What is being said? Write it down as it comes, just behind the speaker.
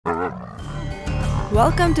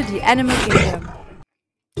Welcome to the Animal Kingdom.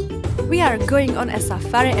 We are going on a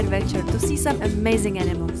safari adventure to see some amazing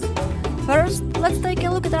animals. First, let's take a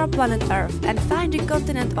look at our planet Earth and find the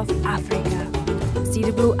continent of Africa. See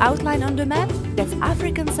the blue outline on the map? That's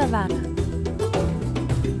African Savannah.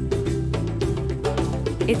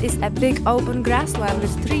 It is a big open grassland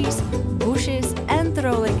with trees, bushes and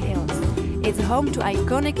rolling hills. It's home to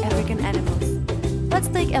iconic African animals. Let's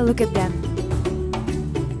take a look at them.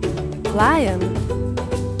 Lion,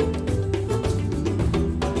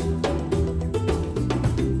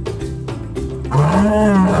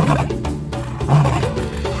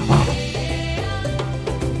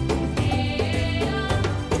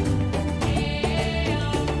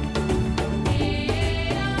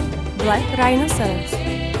 black rhinoceros,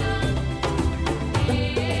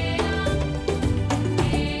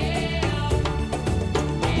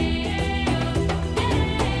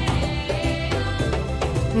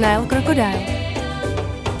 Nile crocodile,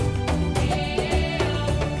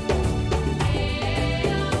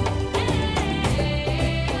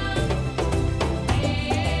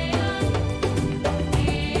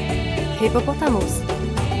 hippopotamus,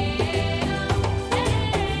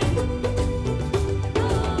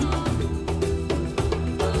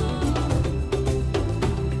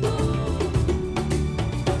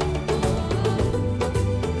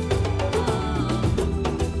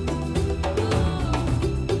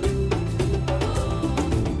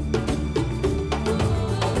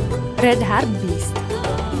 red hartebeest,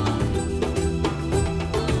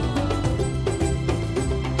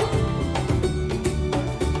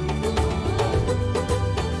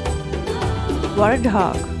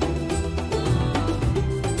 warthog,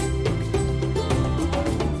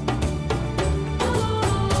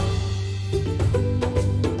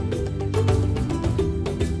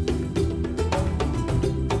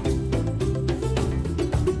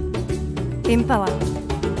 impala,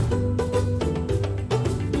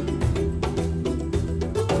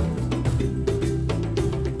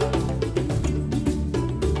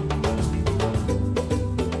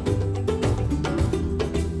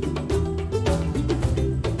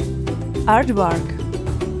 aardvark,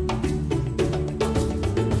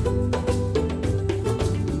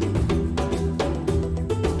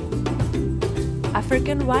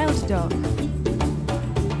 African wild dog,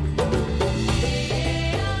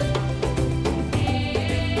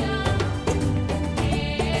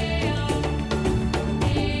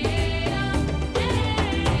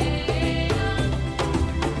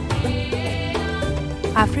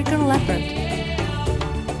 African leopard,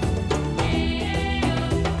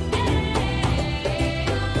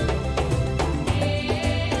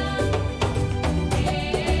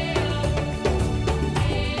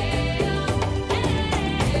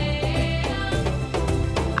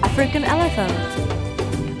 African elephant,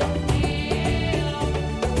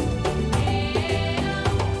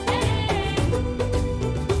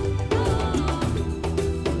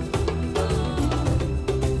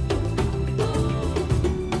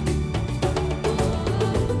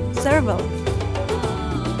 serval,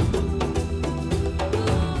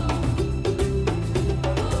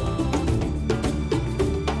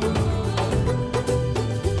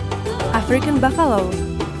 African buffalo,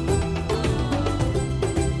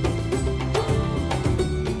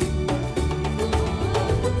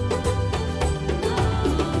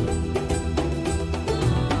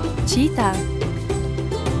 cheetah,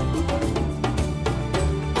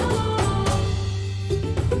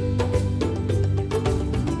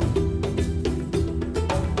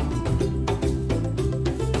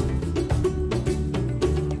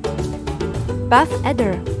 buff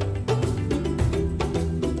adder,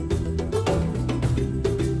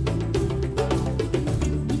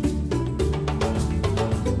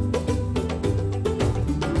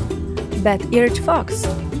 bat-eared fox,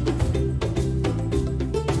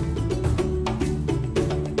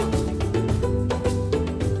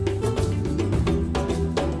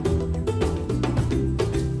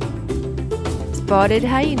 spotted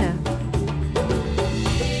hyena,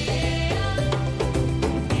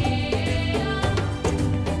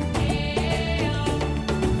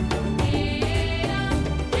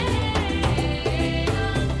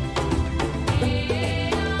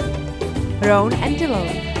 roan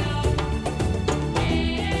antelope,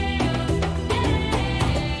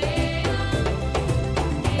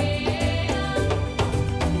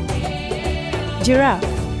 giraffe,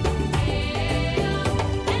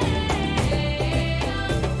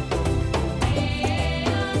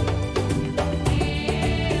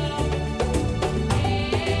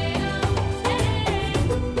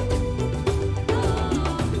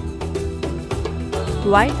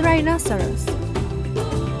 white rhinoceros,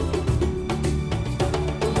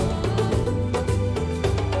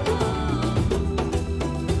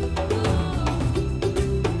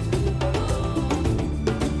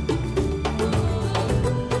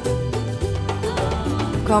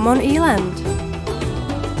 Common eland.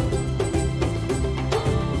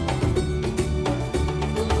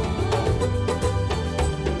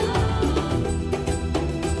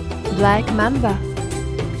 Black mamba.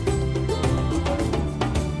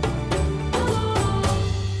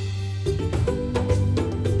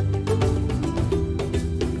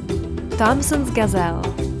 Thompson's gazelle.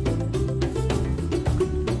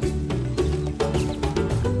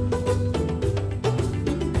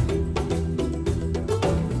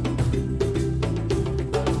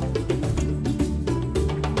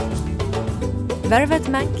 Vervet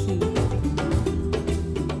monkey.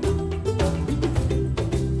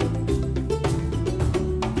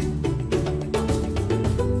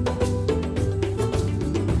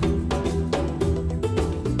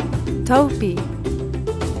 Topi.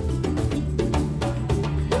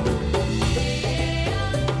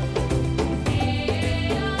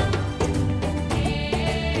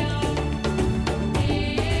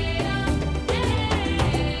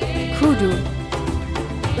 Kudu.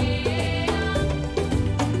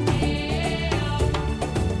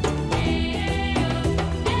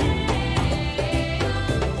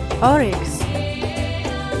 Oryx.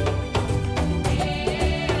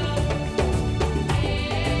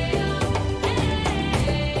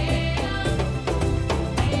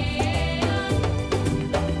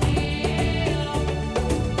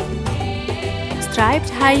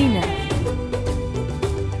 Striped hyena.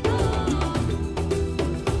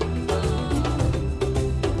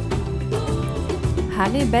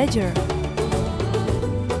 Honey badger.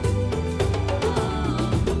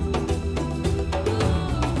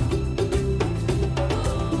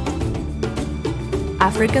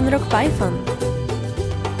 African rock python.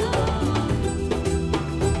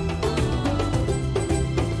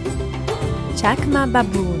 Chacma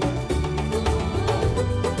baboon.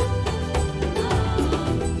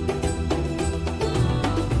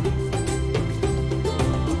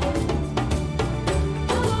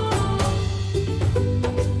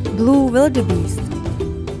 Blue wildebeest.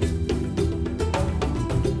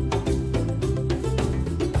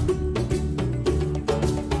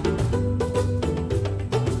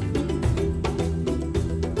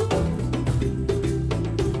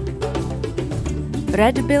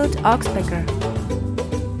 Red-billed oxpecker.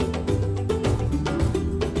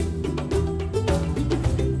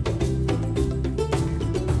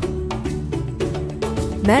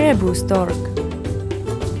 Marabou stork.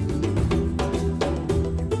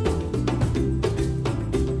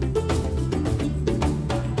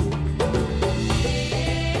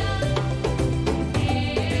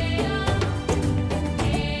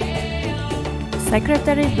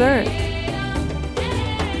 Secretary bird.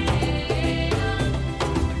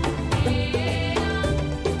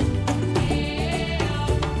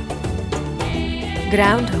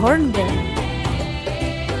 Ground hornbill.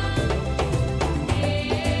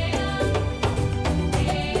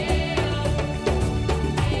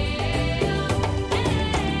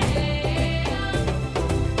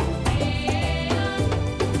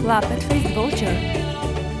 Lappet-faced vulture.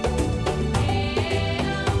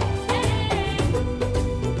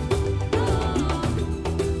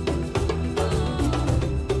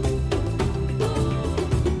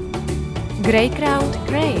 Gray-crowned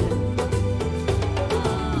crane.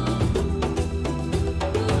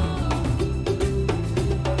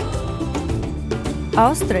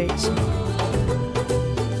 Ostrich.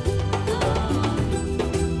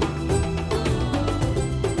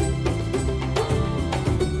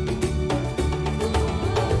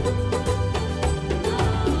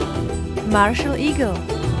 Martial eagle.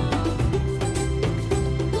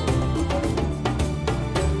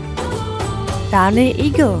 Tawny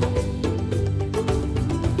eagle.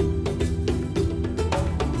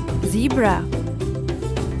 Zebra.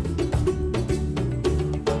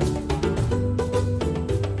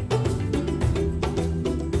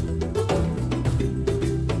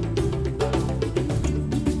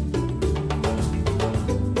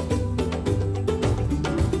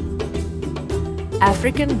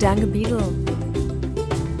 African dung beetle.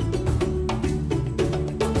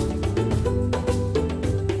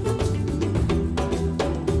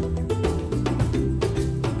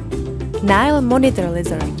 Nile monitor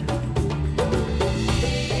lizard.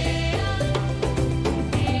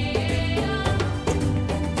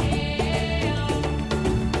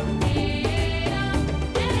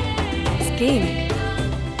 Skink.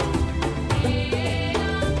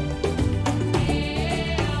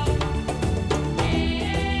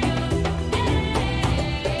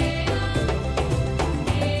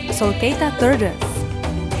 Sulcata turdus.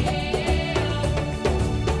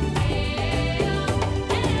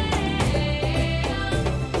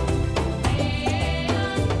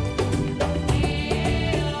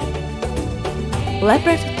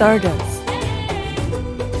 leopard turtles.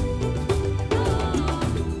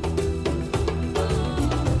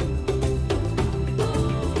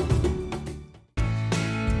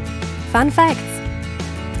 Fun facts!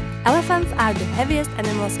 Elephants are the heaviest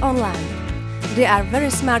animals on land. They are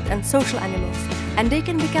very smart and social animals, and they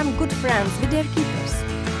can become good friends with their keepers.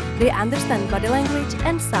 They understand body language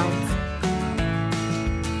and sounds.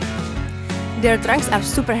 Their trunks are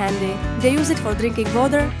super handy. They use it for drinking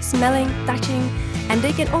water, smelling, touching, and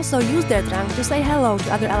they can also use their trunk to say hello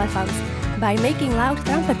to other elephants by making loud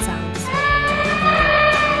trumpet sounds.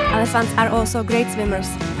 Elephants are also great swimmers.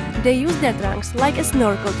 They use their trunks like a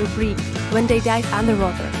snorkel to breathe when they dive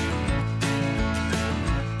underwater.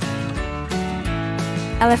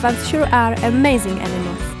 Elephants sure are amazing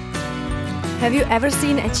animals. Have you ever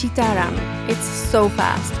seen a cheetah run? It's so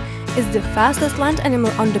fast. It's the fastest land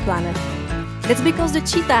animal on the planet. That's because the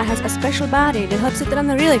cheetah has a special body that helps it run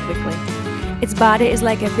really quickly. Its body is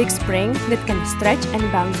like a big spring that can stretch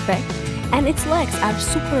and bounce back, and its legs are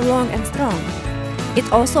super long and strong. It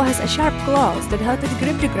also has a sharp claws that help it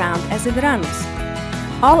grip the ground as it runs.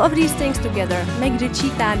 All of these things together make the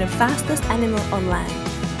cheetah the fastest animal on land.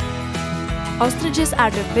 Ostriches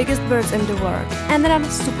are the biggest birds in the world and run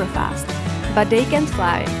super fast, but they can't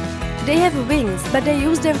fly. They have wings, but they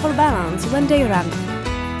use them for balance when they run.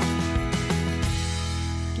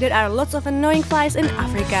 There are lots of annoying flies in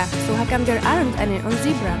Africa, so how come there aren't any on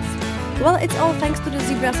zebras? Well, it's all thanks to the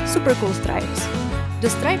zebra's super cool stripes. The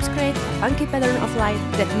stripes create a funky pattern of light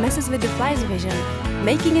that messes with the fly's vision,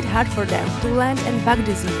 making it hard for them to land and bug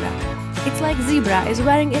the zebra. It's like zebra is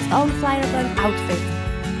wearing its own fly repellent outfit.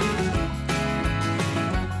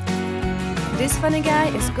 This funny guy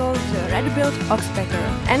is called the red-billed oxpecker,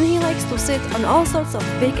 and he likes to sit on all sorts of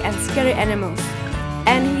big and scary animals.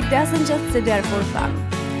 And he doesn't just sit there for fun.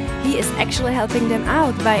 He is actually helping them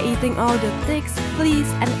out by eating all the ticks, fleas,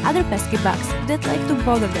 and other pesky bugs that like to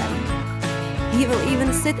bother them. He will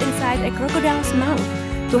even sit inside a crocodile's mouth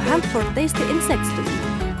to hunt for tasty insects to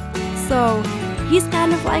eat. So, he's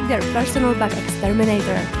kind of like their personal bug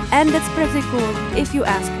exterminator, and that's pretty cool if you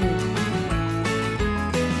ask me.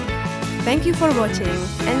 Thank you for watching,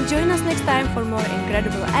 and join us next time for more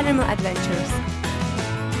incredible animal adventures.